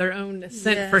their own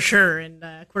scent for sure. And,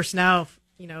 of course, now,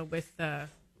 with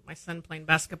my son playing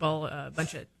basketball, a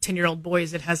bunch of 10-year-old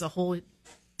boys, it has a whole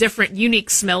different,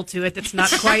 unique smell to it that's not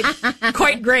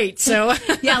quite great. So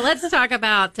yeah, let's talk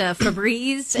about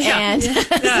Febreze. And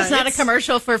it's not a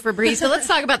commercial for Febreze. So let's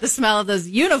talk about the smell of those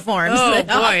uniforms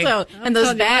and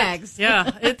those bags.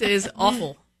 Yeah, it is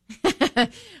awful.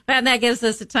 And that gives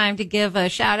us the time to give a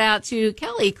shout out to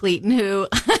Kelly Cleeton, who,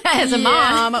 as a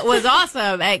mom, was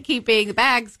awesome at keeping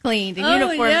bags cleaned and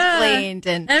uniforms cleaned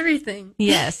and everything.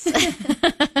 Yes.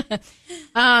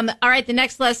 All right. The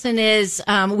next lesson is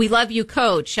we love you,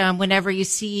 Coach. Whenever you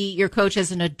see your coach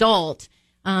as an adult,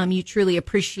 you truly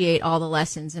appreciate all the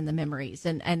lessons and the memories.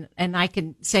 And I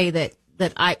can say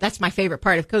that's my favorite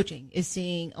part of coaching is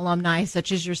seeing alumni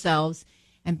such as yourselves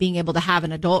and being able to have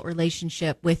an adult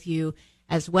relationship with you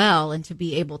as well, and to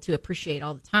be able to appreciate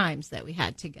all the times that we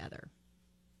had together.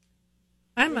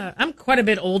 I'm quite a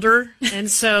bit older, and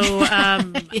so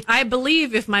I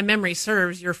believe, if my memory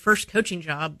serves, your first coaching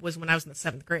job was when I was in the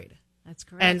 7th grade. That's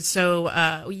correct. And so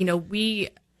I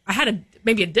had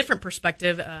maybe a different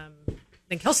perspective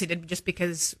than Kelsie did, just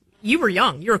because you were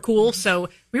young, you were cool, so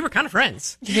we were kind of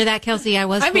friends. Did you hear that, Kelsie? I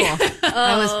was cool.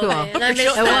 I was cool. Man,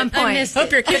 At one point.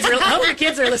 Hope your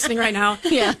kids are listening right now.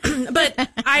 Yeah. But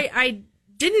I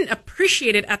didn't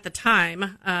appreciate it at the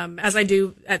time, as I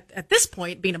do at this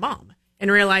point, being a mom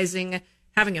and realizing,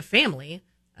 having a family,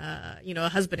 a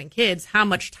husband and kids, how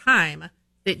much time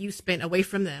that you spent away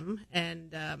from them,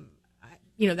 and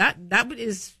that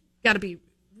is got to be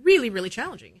really, really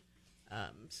challenging.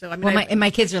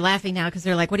 My kids are laughing now because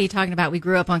they're like, "What are you talking about? We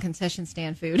grew up on concession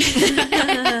stand food."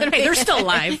 Hey, they're still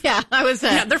alive. Yeah,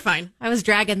 yeah, they're fine. I was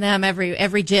dragging them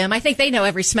every gym. I think they know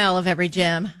every smell of every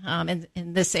gym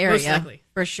in this area. Most likely.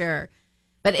 For sure.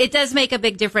 But it does make a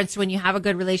big difference when you have a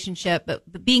good relationship.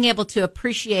 But being able to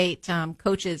appreciate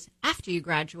coaches after you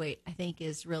graduate, I think,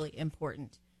 is really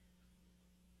important.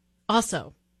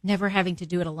 Also, never having to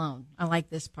do it alone. I like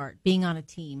this part. Being on a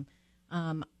team.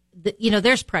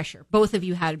 There's pressure. Both of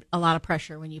you had a lot of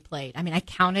pressure when you played. I mean, I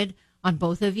counted on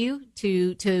both of you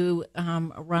to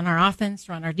run our offense,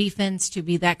 run our defense, to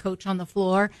be that coach on the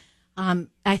floor.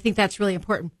 I think that's really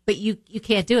important. But you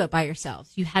can't do it by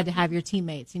yourselves. You had to have your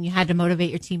teammates, and you had to motivate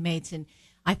your teammates. And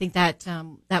I think that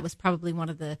that was probably one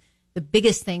of the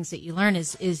biggest things that you learn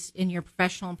is in your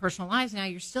professional and personal lives. Now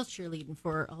you're still cheerleading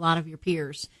for a lot of your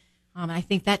peers. And I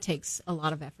think that takes a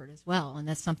lot of effort as well. And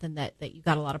that's something that you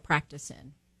got a lot of practice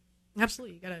in.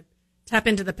 Absolutely. You got to tap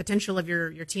into the potential of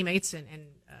your teammates, and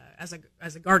as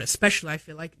a guard especially, I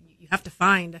feel like you have to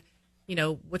find,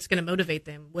 what's going to motivate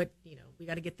them. We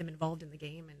got to get them involved in the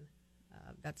game, and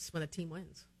that's when the team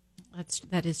wins.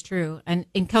 That is true. And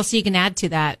Kelsie, you can add to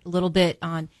that a little bit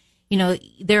on,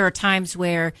 there are times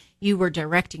where you were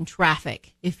directing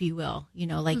traffic, if you will,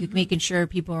 making sure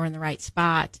people were in the right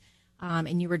spot,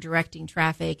 and you were directing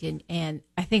traffic. And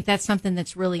I think that's something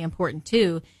that's really important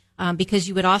too. Because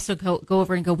you would also go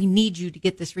over and go, we need you to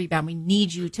get this rebound. We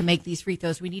need you to make these free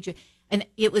throws. We need you. And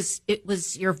it was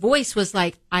your voice was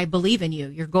like, I believe in you.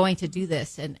 You're going to do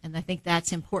this. And I think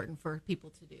that's important for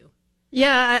people to do.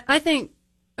 Yeah, I think,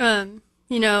 as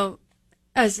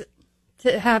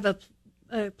to have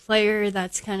a player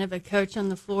that's kind of a coach on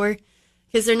the floor,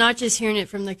 because they're not just hearing it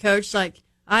from the coach. Like,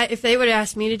 if they would have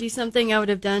asked me to do something, I would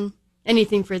have done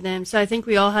anything for them. So I think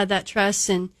we all had that trust,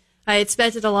 and I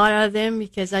expected a lot out of them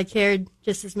because I cared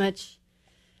just as much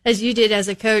as you did as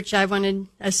a coach. I wanted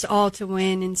us all to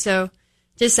win. And so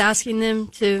just asking them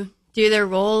to do their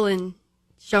role and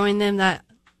showing them that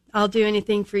I'll do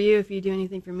anything for you if you do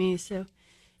anything for me. So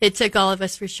it took all of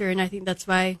us for sure. And I think that's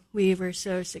why we were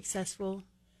so successful.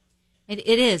 It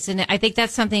is. And I think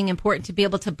that's something important, to be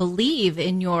able to believe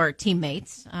in your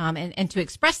teammates and to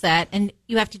express that. And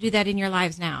you have to do that in your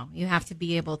lives now. You have to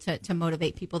be able to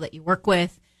motivate people that you work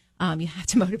with. You have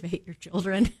to motivate your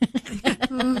children.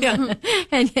 Yeah.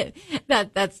 And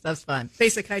that stuff's fun.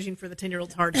 Basic hygiene for the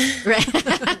 10-year-old's hard.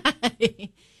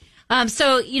 Right.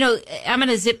 So, I'm going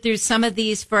to zip through some of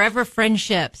these. Forever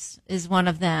friendships is one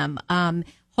of them.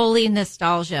 Holy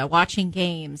nostalgia, watching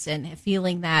games and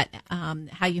feeling that,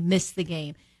 how you miss the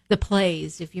game. The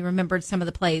plays, if you remembered some of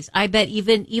the plays. I bet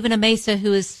even Amasa,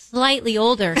 who is slightly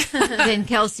older than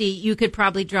Kelsie, you could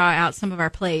probably draw out some of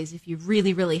our plays if you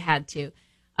really, really had to.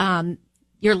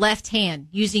 Your left hand,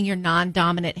 using your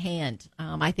non-dominant hand.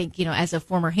 I think, as a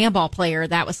former handball player,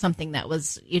 that was something that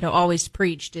was, always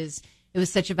preached. It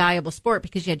was such a valuable sport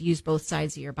because you had to use both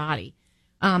sides of your body.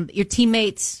 Your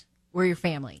teammates were your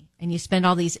family, and you spend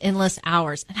all these endless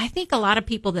hours. And I think a lot of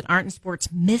people that aren't in sports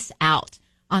miss out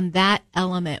on that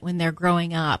element when they're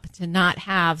growing up, to not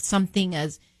have something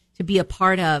to be a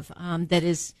part of, that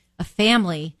is a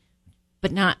family,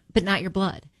 but not your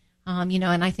blood.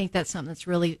 And I think that's something that's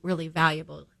really, really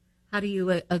valuable. How do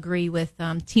you agree with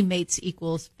teammates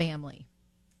equals family?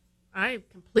 I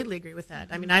completely agree with that.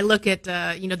 I mean, I look at,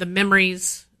 the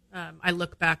memories. I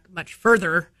look back much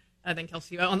further than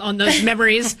Kelsie on those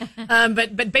memories.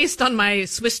 But based on my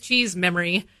Swiss cheese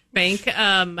memory bank,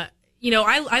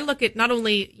 I look at not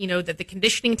only, the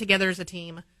conditioning together as a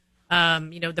team,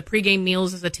 the pregame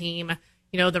meals as a team,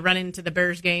 the run into the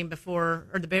Bears game before,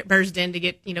 or the Bears den to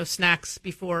get, snacks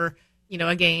before,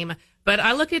 a game. But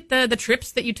I look at the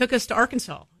trips that you took us to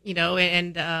Arkansas,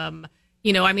 and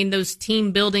those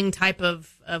team building type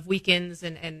of weekends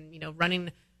and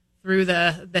running through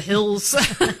the hills.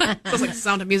 Sounds like the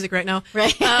Sound of Music right now.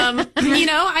 Right.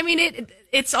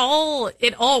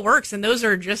 It all works. And those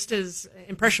are just as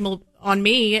impressionable on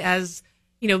me as,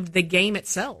 the game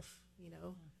itself.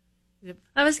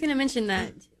 I was going to mention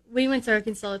that we went to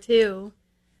Arkansas too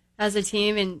as a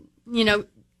team, and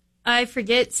I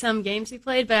forget some games we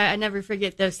played, but I never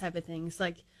forget those type of things,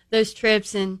 like those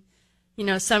trips and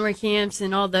summer camps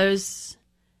and all those.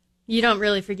 You don't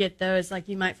really forget those, like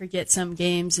you might forget some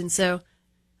games, and so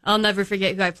I'll never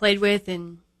forget who I played with,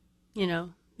 and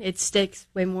it sticks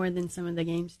way more than some of the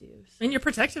games do. And you're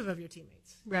protective of your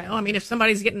teammates, right? I mean, if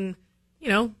somebody's getting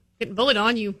bullied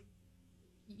on, you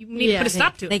need to put a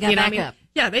stop to it. They got back up.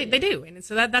 Yeah, they do, and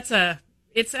so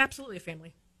it's absolutely a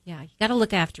family. Yeah, you got to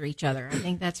look after each other. I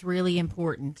think that's really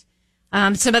important.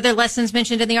 Some other lessons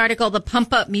mentioned in the article: the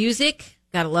pump up music.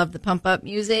 Got to love the pump up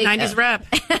music. 90s rap.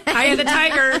 Eye of the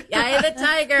Tiger. Eye of the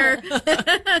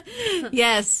Tiger.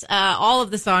 Yes, all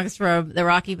of the songs from the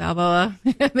Rocky Balboa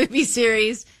movie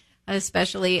series,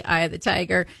 especially Eye of the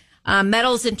Tiger.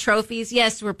 Medals and trophies.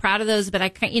 Yes, we're proud of those, but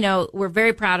we're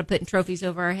very proud of putting trophies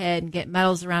over our head and getting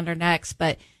medals around our necks.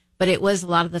 But it was a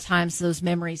lot of the times those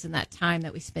memories and that time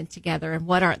that we spent together and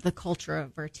what the culture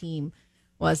of our team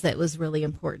was that was really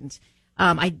important.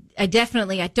 I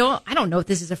don't know if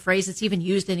this is a phrase that's even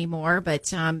used anymore, but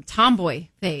tomboy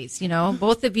phase.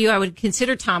 Both of you, I would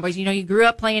consider tomboys. You grew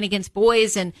up playing against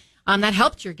boys, and that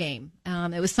helped your game.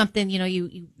 It was something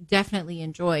you definitely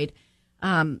enjoyed.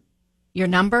 How your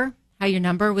number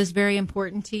was very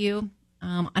important to you.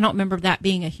 I don't remember that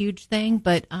being a huge thing,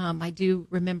 but I do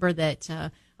remember that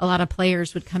a lot of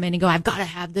players would come in and go, "I've got to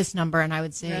have this number," and I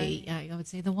would say,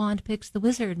 "The wand picks the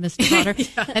wizard, Mr. Potter,"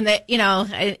 yeah. And that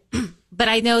but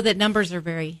I know that numbers are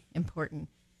very important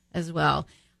as well.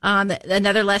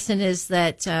 Another lesson is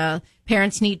that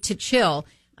parents need to chill.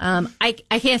 I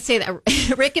can't say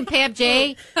that. Rick and Pam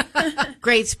J,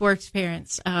 great sports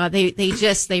parents.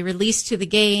 They released to the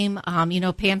game.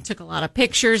 Pam took a lot of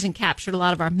pictures and captured a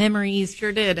lot of our memories.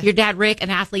 Sure did. Your dad, Rick,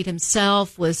 an athlete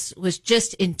himself, was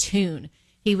just in tune.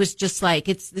 He was just like,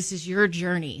 this is your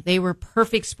journey. They were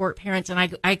perfect sport parents,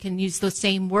 and I can use the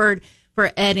same word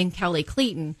for Ed and Kelly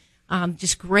Cleeton.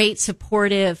 Just great,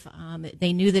 supportive.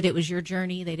 They knew that it was your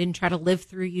journey. They didn't try to live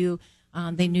through you.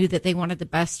 They knew that they wanted the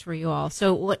best for you all.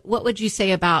 So what would you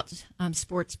say about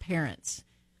sports parents?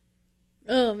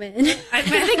 Oh, man. I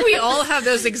think we all have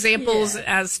those examples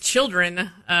as children,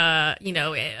 of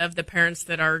the parents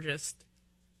that are just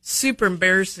super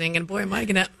embarrassing. And boy, am I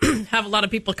going to have a lot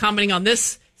of people commenting on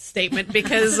this statement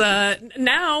because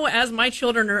now as my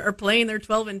children are playing, they're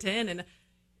 12 and 10, and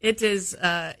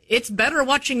it's better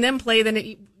watching them play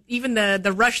than even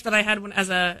the rush that I had as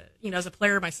a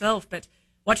player myself. But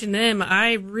watching them,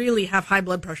 I really have high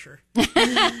blood pressure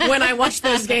when I watch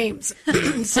those games.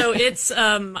 So it's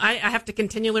I have to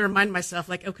continually remind myself,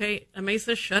 like, okay,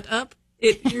 Amasa, shut up.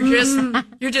 You're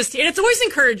just, and it's always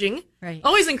encouraging, right?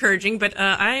 Always encouraging. But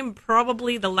I am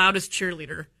probably the loudest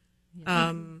cheerleader.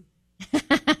 I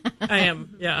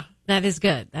am, yeah. That is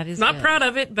good. That is not good. Proud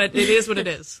of it, but it is what it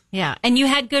is. Yeah, and you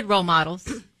had good role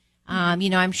models.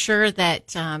 I'm sure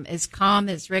that as calm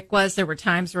as Rick was, there were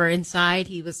times where inside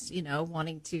he was,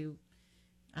 wanting to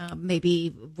maybe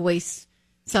voice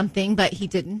something, but he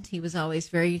didn't. He was always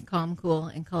very calm, cool,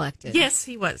 and collected. Yes,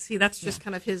 he was. That's just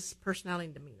kind of his personality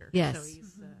and demeanor. Yes, so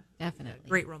he's definitely a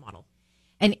great role model.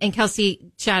 And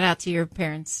Kelsie, shout out to your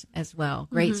parents as well.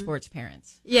 Great sports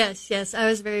parents. Yes, I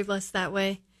was very blessed that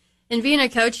way. And being a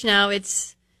coach now,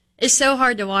 it's so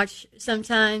hard to watch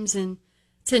sometimes, and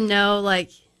to know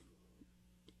like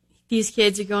these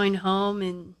kids are going home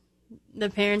and the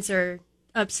parents are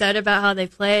upset about how they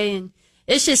play, and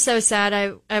it's just so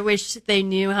sad. I wish they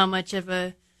knew how much of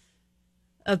a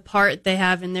part they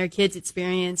have in their kids'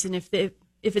 experience, and if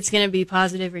it's going to be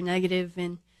positive or negative.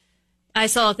 And I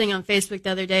saw a thing on Facebook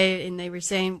the other day, and they were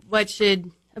saying, what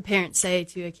should a parent say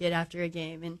to a kid after a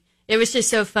game? And it was just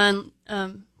so fun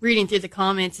reading through the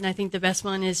comments, and I think the best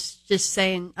one is just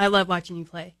saying, I love watching you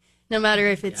play, no matter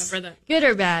if it's good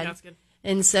or bad. That's good.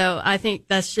 And so I think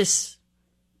that's just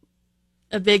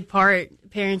a big part.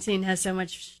 Parenting has so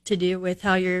much to do with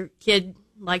how your kid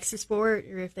likes the sport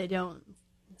or if they don't.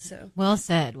 So well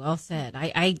said.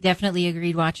 I definitely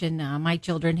agreed watching my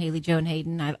children, Haley, Joe, and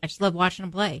Hayden. I just love watching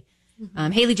them play.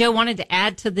 Haley Joe wanted to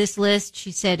add to this list.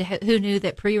 She said, who knew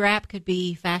that pre-wrap could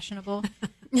be fashionable?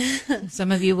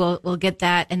 Some of you will get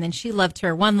that. And then she loved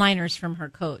her one-liners from her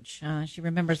coach. She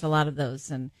remembers a lot of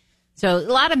those. And so a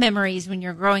lot of memories when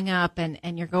you're growing up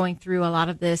and you're going through a lot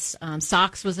of this.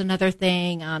 Socks was another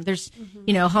thing. There's,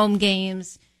 home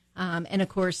games. And of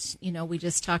course, we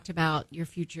just talked about your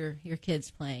future, your kids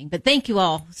playing. But thank you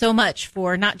all so much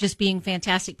for not just being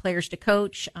fantastic players to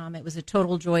coach. It was a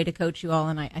total joy to coach you all.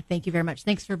 And I thank you very much.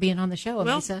 Thanks for being on the show,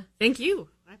 Amasa. Thank you.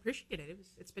 I appreciate it.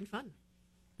 It's been fun.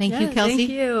 Thank you,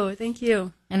 Kelsie. Thank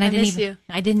you. And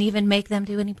I didn't even make them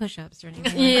do any push-ups or anything.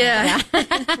 Like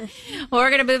that. Well, we're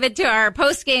going to move into our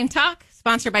post-game talk,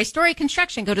 sponsored by Story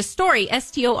Construction. Go to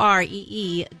storee.com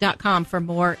for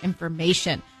more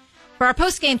information. For our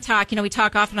post-game talk, we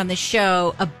talk often on this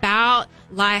show about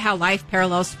how life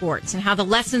parallels sports and how the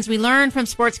lessons we learn from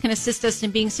sports can assist us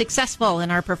in being successful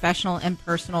in our professional and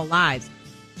personal lives.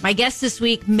 My guest this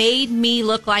week made me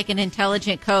look like an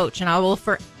intelligent coach, and I will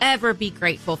forever be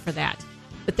grateful for that.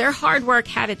 But their hard work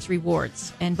had its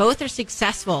rewards, and both are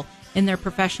successful in their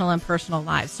professional and personal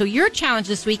lives. So your challenge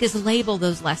this week is label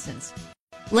those lessons.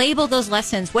 Label those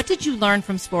lessons. What did you learn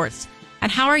from sports?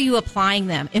 And how are you applying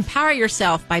them? Empower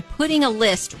yourself by putting a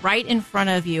list right in front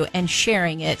of you and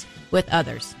sharing it with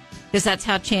others, because that's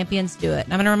how champions do it.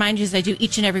 And I'm going to remind you, as I do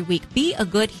each and every week, be a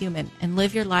good human and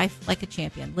live your life like a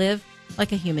champion. Live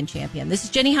like a human champion. This is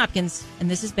Jenny Hopkins, and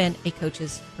this has been A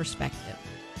Coach's Perspective.